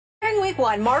week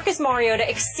one, Marcus Mariota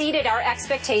exceeded our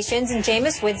expectations and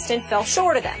Jameis Winston fell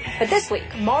short of them. But this week,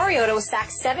 Mariota was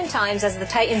sacked 7 times as the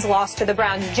Titans lost to the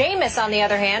Browns. Jameis, on the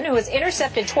other hand, who was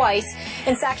intercepted twice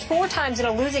and sacked 4 times in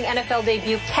a losing NFL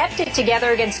debut, kept it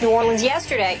together against New Orleans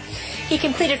yesterday. He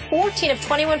completed 14 of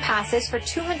 21 passes for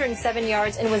 207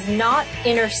 yards and was not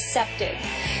intercepted.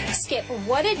 Skip,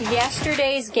 what did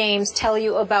yesterday's games tell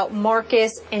you about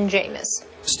Marcus and Jameis?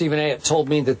 Stephen A. told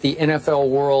me that the NFL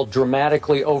world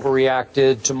dramatically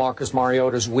overreacted to Marcus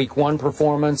Mariota's Week 1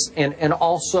 performance, and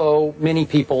also many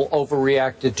people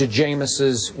overreacted to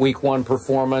Jameis's Week 1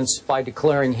 performance by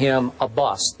declaring him a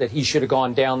bust, that he should have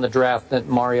gone down the draft, that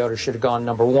Mariota should have gone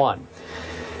number 1.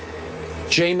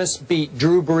 Jameis beat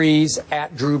Drew Brees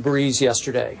at Drew Brees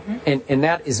yesterday, and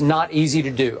that is not easy to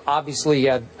do. Obviously, he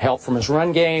had help from his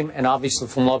run game and obviously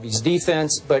from Lovey's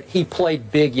defense, but he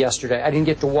played big yesterday. I didn't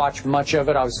get to watch much of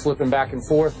it. I was flipping back and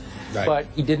forth, but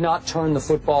he did not turn the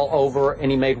football over,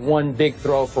 and he made one big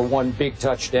throw for one big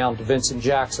touchdown to Vincent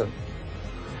Jackson.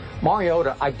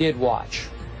 Mariota, I did watch.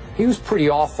 He was pretty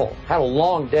awful. Had a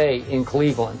long day in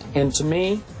Cleveland, and to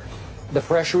me, the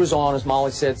pressure was on, as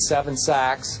Molly said, 7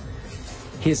 sacks.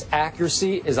 His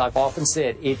accuracy, as I've often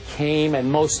said, it came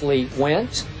and mostly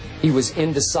went. He was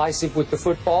indecisive with the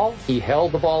football. He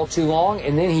held the ball too long,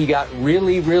 and then he got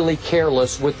really, really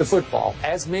careless with the football,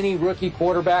 as many rookie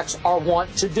quarterbacks are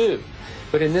wont to do.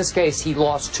 But in this case, he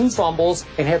lost 2 fumbles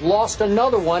and had lost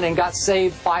another one and got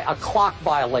saved by a clock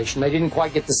violation. They didn't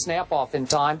quite get the snap off in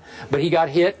time, but he got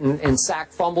hit and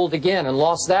sack fumbled again and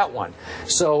lost that one.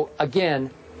 So,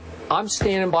 again, I'm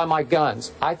standing by my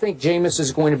guns. I think Jameis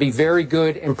is going to be very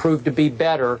good and prove to be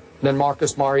better than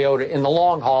Marcus Mariota in the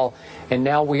long haul, and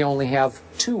now we only have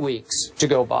 2 weeks to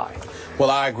go by.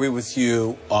 Well, I agree with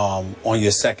you on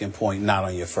your second point, not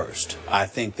on your first. I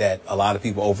think that a lot of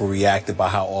people overreacted by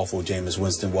how awful Jameis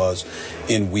Winston was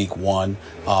in Week 1.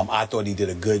 I thought he did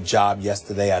a good job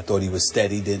yesterday. I thought he was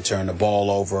steady, didn't turn the ball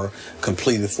over,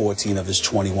 completed 14 of his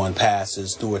 21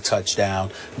 passes, threw a touchdown.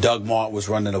 Doug Martin was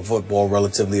running the football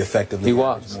relatively effectively. He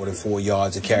was. More than 4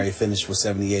 yards. A carry finished for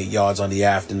 78 yards on the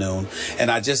afternoon.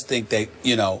 And I just think that,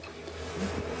 you know,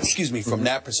 excuse me, from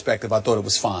that perspective, I thought it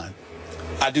was fine.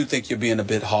 I do think you're being a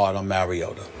bit hard on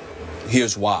Mariota.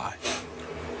 Here's why.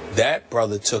 That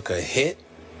brother took a hit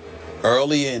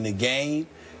earlier in the game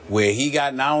where he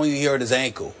got, not only he hurt his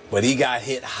ankle, but he got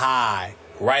hit high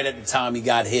right at the time he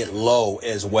got hit low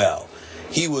as well.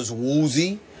 He was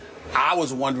woozy. I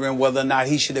was wondering whether or not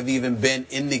he should have even been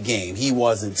in the game. He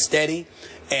wasn't steady,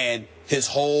 and his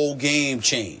whole game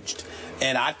changed.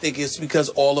 And I think it's because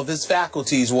all of his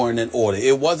faculties weren't in order.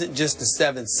 It wasn't just the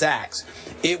 7 sacks.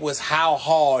 It was how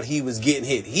hard he was getting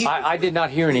hit. I did not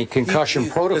hear any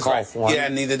concussion protocol for him. Yeah,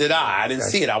 neither did I. I didn't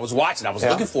see it. I was watching. I was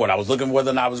looking for it. I was looking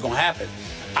whether or not it was going to happen.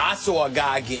 I saw a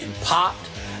guy getting popped.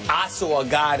 I saw a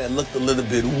guy that looked a little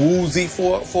bit woozy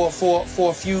for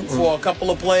a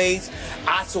couple of plays.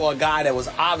 I saw a guy that was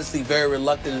obviously very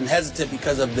reluctant and hesitant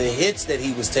because of the hits that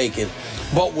he was taking,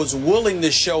 but was willing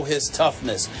to show his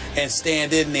toughness and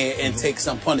stand in there and take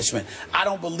some punishment. I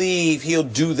don't believe he'll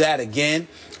do that again.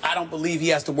 I don't believe he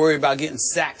has to worry about getting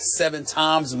sacked 7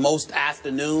 times most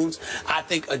afternoons. I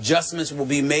think adjustments will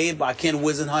be made by Ken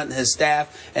Wisenhunt and his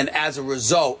staff, and as a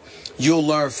result, you'll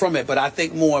learn from it. But I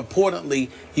think more importantly,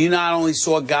 you not only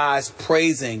saw guys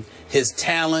praising his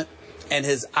talent and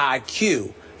his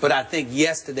IQ, but I think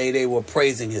yesterday they were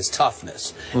praising his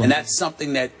toughness. And that's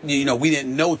something that, you know, we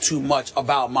didn't know too much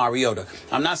about Mariota.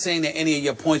 I'm not saying that any of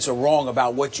your points are wrong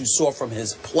about what you saw from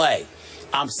his play.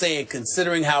 I'm saying,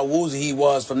 considering how woozy he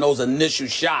was from those initial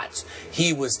shots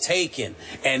he was taking,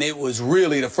 and it was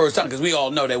really the first time, because we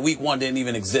all know that Week 1 didn't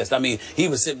even exist. I mean, he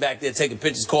was sitting back there taking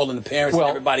pictures, calling the parents and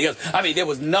everybody else. I mean, there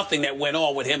was nothing that went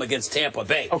on with him against Tampa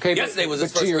Bay. Okay, yesterday was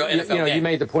his first real NFL game. You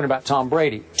made the point about Tom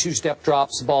Brady. 2-step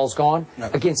drops, the ball's gone.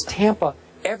 Against Tampa,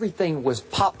 everything was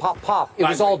pop, pop, pop. It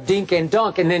was all dink and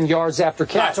dunk, and then yards after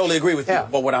catch. I totally agree with you.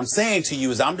 But what I'm saying to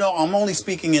you is I'm only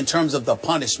speaking in terms of the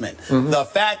punishment. The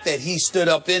fact that he stood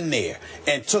up in there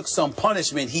and took some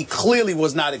punishment he clearly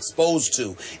was not exposed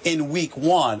to in Week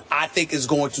 1, I think is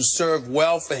going to serve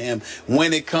well for him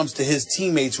when it comes to his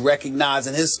teammates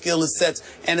recognizing his skill sets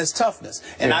and his toughness.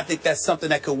 And I think that's something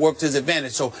that could work to his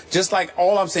advantage. So just like,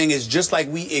 all I'm saying is, just like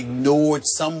we ignored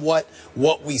somewhat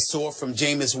what we saw from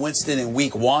Jameis Winston in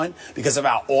Week 1 because of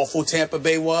how awful Tampa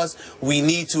Bay was. We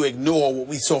need to ignore what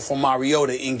we saw from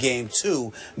Mariota in game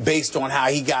 2 based on how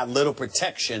he got little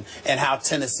protection and how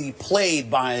Tennessee played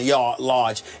by a yard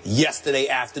large yesterday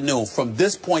afternoon. From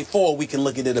this point forward, we can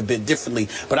look at it a bit differently.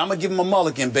 But I'm going to give him a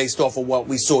mulligan based off of what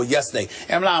we saw yesterday.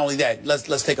 And not only that,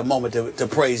 let's take a moment to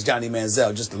praise Johnny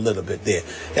Manziel just a little bit there.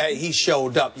 He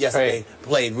showed up yesterday,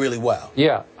 played really well.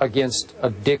 Yeah, against a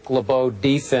Dick LeBeau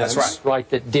defense, that's right,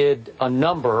 that did a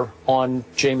number on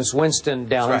Jameis Winston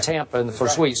down in Tampa in the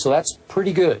first week. So that's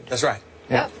pretty good. That's right.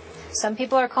 Yeah. Yep. Some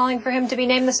people are calling for him to be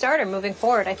named the starter moving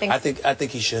forward. I think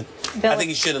he should. Bill I think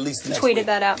he should at least next tweeted week.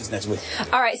 that out. At least next week.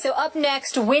 All right, so up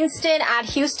next, Winston at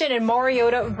Houston and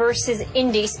Mariota versus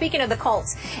Indy. Speaking of the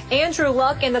Colts, Andrew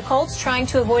Luck and the Colts trying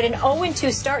to avoid an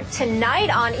 0-2 start tonight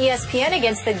on ESPN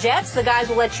against the Jets. The guys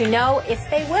will let you know if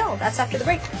they will. That's after the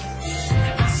break.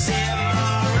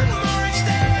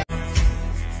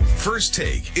 First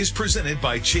Take is presented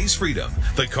by Chase Freedom.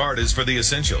 The card is for the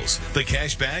essentials. The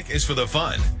cash back is for the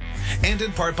fun. And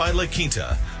in part by La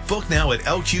Quinta. Book now at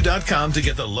LQ.com to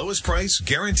get the lowest price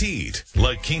guaranteed.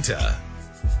 La Quinta.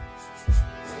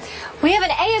 We have an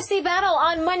AFC battle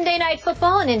on Monday Night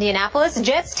Football in Indianapolis.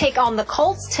 Jets take on the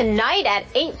Colts tonight at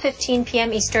 8:15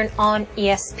 p.m. Eastern on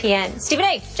ESPN. Stephen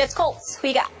A., Jets-Colts, who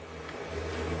you got?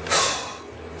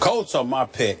 Colts are my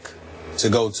pick to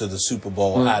go to the Super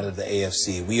Bowl out of the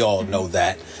AFC. We all know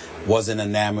that. Wasn't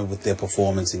enamored with their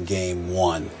performance in Game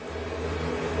 1.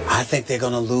 I think they're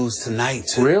going to lose tonight,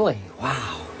 too. Really?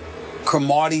 Wow.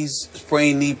 Cromartie's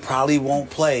sprained knee probably won't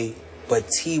play, but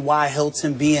T.Y.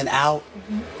 Hilton being out.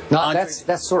 No,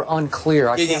 that's sort of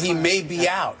unclear. He may be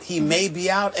out. He may be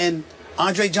out, and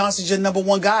Andre Johnson's your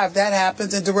 #1 guy if that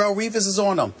happens, and Darrelle Revis is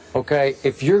on him. Okay,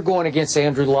 if you're going against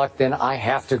Andrew Luck, then I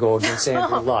have to go against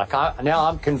Andrew Luck. Now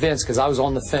I'm convinced because I was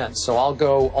on the fence, so I'll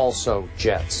go also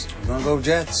Jets. You're going to go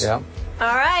Jets? Yeah.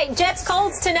 All right,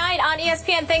 Jets-Colts tonight on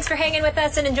ESPN. Thanks for hanging with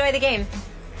us and enjoy the game.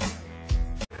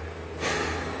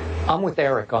 I'm with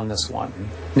Eric on this one.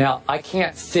 Now, I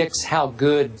can't fix how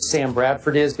good Sam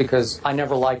Bradford is because I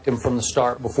never liked him from the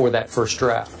start before that first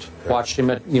draft. Watched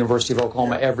him at University of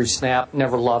Oklahoma every snap,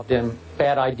 never loved him.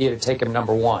 Bad idea to take him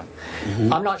 #1.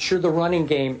 I'm not sure the running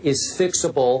game is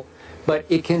fixable, but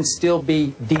it can still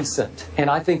be decent.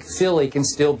 And I think Philly can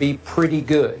still be pretty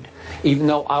good. Even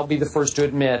though I'll be the first to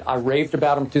admit I raved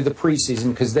about them through the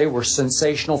preseason because they were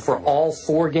sensational for all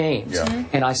 4 games.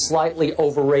 And I slightly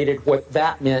overrated what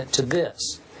that meant to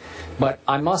this. But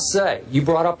I must say, you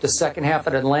brought up the second half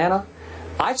at Atlanta.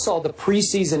 I saw the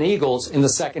preseason Eagles in the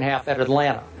second half at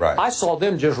Atlanta. I saw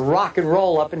them just rock and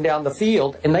roll up and down the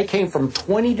field, and they came from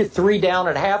 20-3 down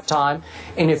at halftime.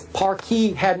 And if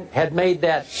Parkey had made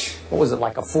that, what was it,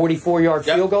 like a 44-yard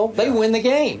field goal, they win the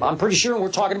game. I'm pretty sure we're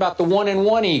talking about the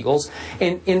 1-1 Eagles.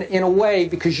 And in a way,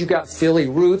 because you got Philly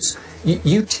roots,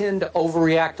 you tend to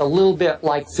overreact a little bit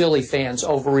like Philly fans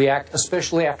overreact,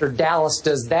 especially after Dallas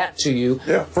does that to you.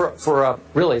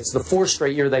 Really, it's the 4th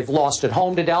straight year they've lost at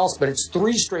home to Dallas, but it's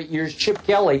 3 straight years Chip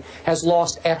Kelly has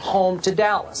lost at home to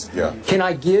Dallas. Can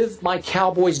I give my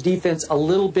Cowboys defense a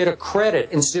little bit of credit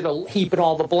instead of heaping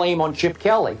all the blame on Chip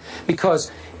Kelly?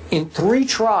 Because in 3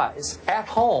 tries at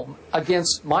home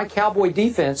against my Cowboy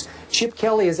defense, Chip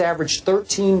Kelly has averaged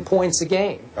 13 points a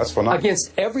game. That's phenomenal.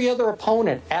 Against every other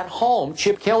opponent at home,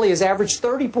 Chip Kelly has averaged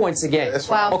 30 points a game. That's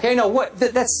wow. Okay, no, what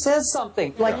that says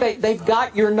something. Like they've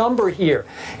got your number here.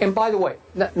 And by the way,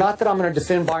 not that I'm going to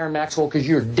defend Byron Maxwell because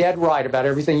you're dead right about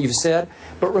everything you've said,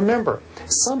 but remember,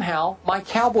 somehow my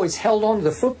Cowboys held on to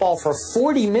the football for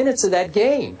 40 minutes of that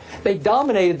game. They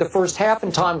dominated the first half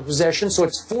in time of possession, so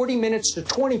it's 40 minutes to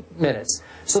 20 minutes.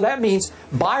 So that means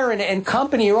Byron and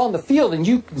company are on the field, and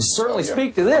you can certainly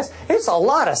speak to this. It's a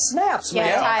lot of snaps,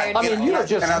 man. Tired. I mean, you're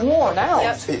just worn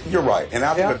out. You're right. And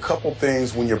I think a couple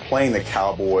things when you're playing the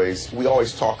Cowboys, we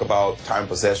always talk about time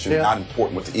possession, not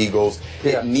important with the Eagles.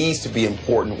 It needs to be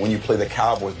important when you play the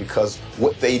Cowboys because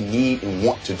what they need and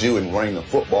want to do in running the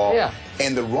football.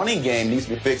 And the running game needs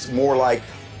to be fixed more like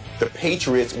the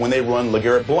Patriots when they run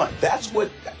LeGarrette Blount. That's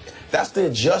the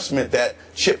adjustment that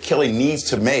Chip Kelly needs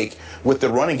to make with the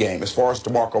running game as far as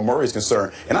DeMarco Murray is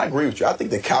concerned. And I agree with you. I think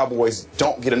the Cowboys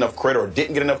don't get enough credit or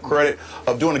didn't get enough credit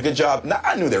of doing a good job. Now,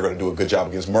 I knew they were going to do a good job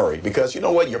against Murray because, you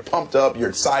know what, you're pumped up, you're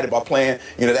excited about playing,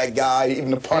 that guy,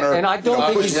 even the punter. And I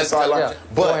don't think he's sideline.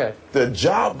 But the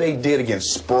job they did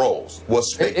against Sproles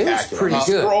was spectacular. It was pretty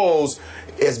good. Sproles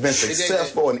has been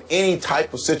successful in any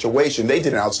type of situation. They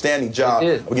did an outstanding job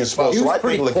against Sproles. So I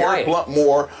think LeGarrette Blount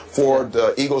more for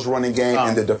the Eagles running game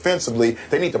and then defensively,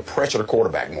 they need to pressure the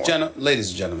quarterback more. Ladies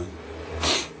and gentlemen,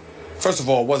 first of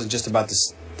all, it wasn't just about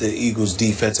the Eagles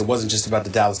defense. It wasn't just about the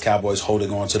Dallas Cowboys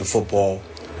holding on to the football.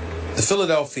 The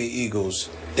Philadelphia Eagles,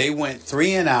 they went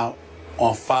 3 and out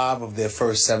on 5 of their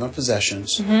first 7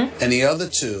 possessions, and the other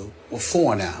 2 were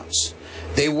 4 and outs.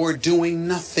 They were doing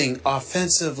nothing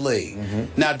offensively.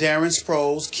 Now, Darren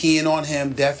Sproles, keying on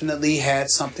him, definitely had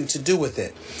something to do with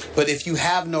it. But if you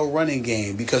have no running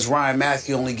game, because Ryan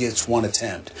Matthew only gets 1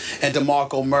 attempt, and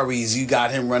DeMarco Murray's, you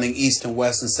got him running east and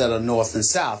west instead of north and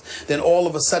south, then all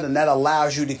of a sudden that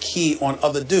allows you to key on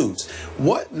other dudes.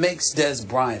 What makes Des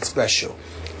Bryant special?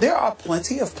 There are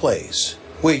plenty of plays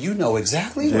where you know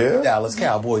exactly what the Dallas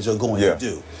Cowboys are going to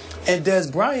do. And Des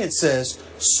Bryant says,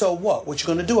 so what? What you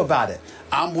going to do about it?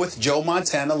 I'm with Joe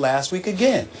Montana last week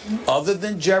again. Other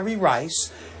than Jerry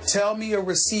Rice, tell me a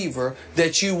receiver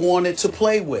that you wanted to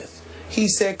play with. He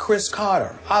said Chris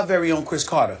Carter, our very own Chris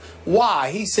Carter. Why?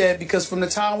 He said, because from the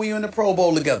time we were in the Pro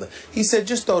Bowl together, he said,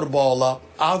 just throw the ball up.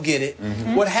 I'll get it.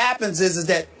 What happens is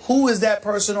that who is that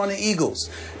person on the Eagles?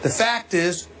 The fact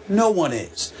is, no one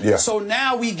is. So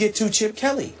now we get to Chip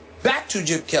Kelly. Back to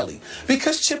Chip Kelly.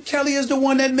 Because Chip Kelly is the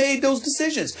one that made those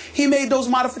decisions. He made those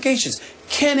modifications.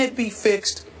 Can it be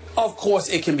fixed? Of course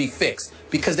it can be fixed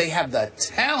because they have the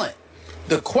talent.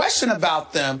 The question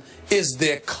about them is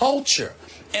their culture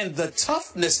and the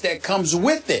toughness that comes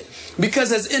with it.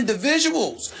 Because as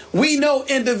individuals, we know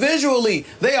individually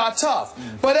they are tough.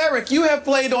 But Eric, you have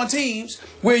played on teams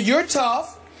where you're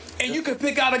tough, and you can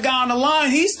pick out a guy on the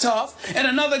line, he's tough, and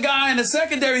another guy in the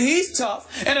secondary, he's tough,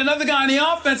 and another guy in the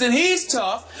offense, and he's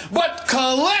tough. But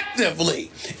collectively,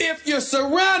 if you're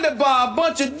surrounded by a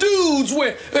bunch of dudes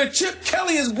where Chip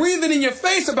Kelly is breathing in your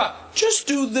face about, just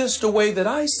do this the way that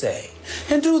I say,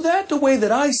 and do that the way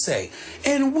that I say,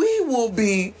 and we will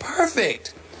be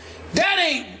perfect. That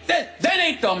ain't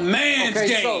the man's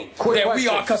game that we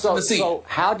are accustomed to see. So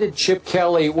how did Chip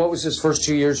Kelly, what was his first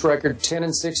 2 years record?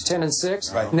 10-6,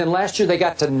 10-6? Right. And then last year they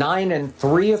got to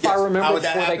 9-3, if I remember,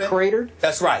 before they cratered?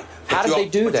 That's right. How did they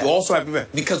do that? You also have to remember,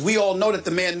 because we all know that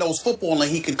the man knows football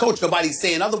and he can coach. Nobody's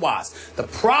saying otherwise. The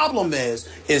problem is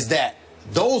that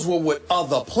those were with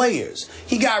other players.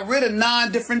 He got rid of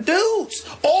 9 different dudes,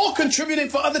 all contributing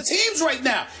for other teams right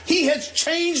now. He has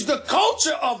changed the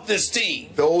culture of this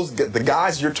team. The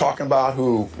guys you're talking about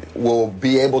who will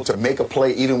be able to make a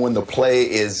play even when the play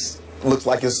looks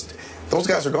like those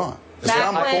guys are gone. They're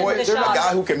a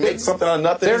guy who can make something out of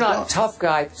nothing. They're not tough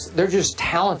guys. They're just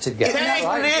talented guys.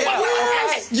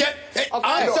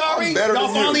 I'm sorry.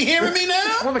 Y'all finally hearing me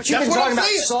now? Well, but you've been talking about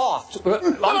soft. I'm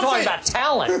talking about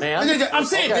talent, man. I'm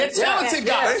saying they're talented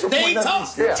guys. They ain't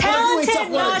tough.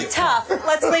 Talented, not tough.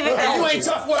 Let's leave it there. You ain't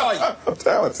tough. What are you? I'm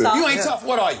talented. You ain't tough.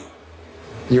 What are you?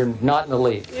 You're not in the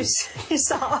league. You're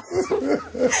soft. Got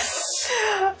to be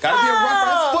a rough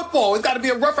rider. It's football. It's got to be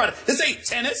a rough rider. This ain't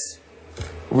tennis.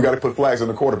 We got to put flags on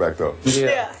the quarterback, though.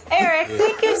 Yeah. Eric,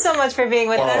 thank you so much for being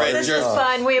with us. This was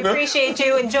fun. We appreciate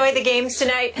you. Enjoy the games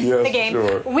tonight. Yes,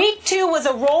 sure. Week 2 was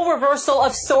a role reversal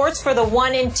of sorts for the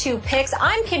 1 and 2 picks.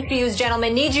 I'm confused,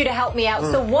 gentlemen. Need you to help me out.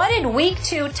 So what did Week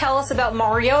 2 tell us about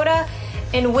Mariota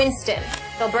and Winston?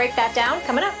 They'll break that down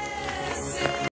coming up.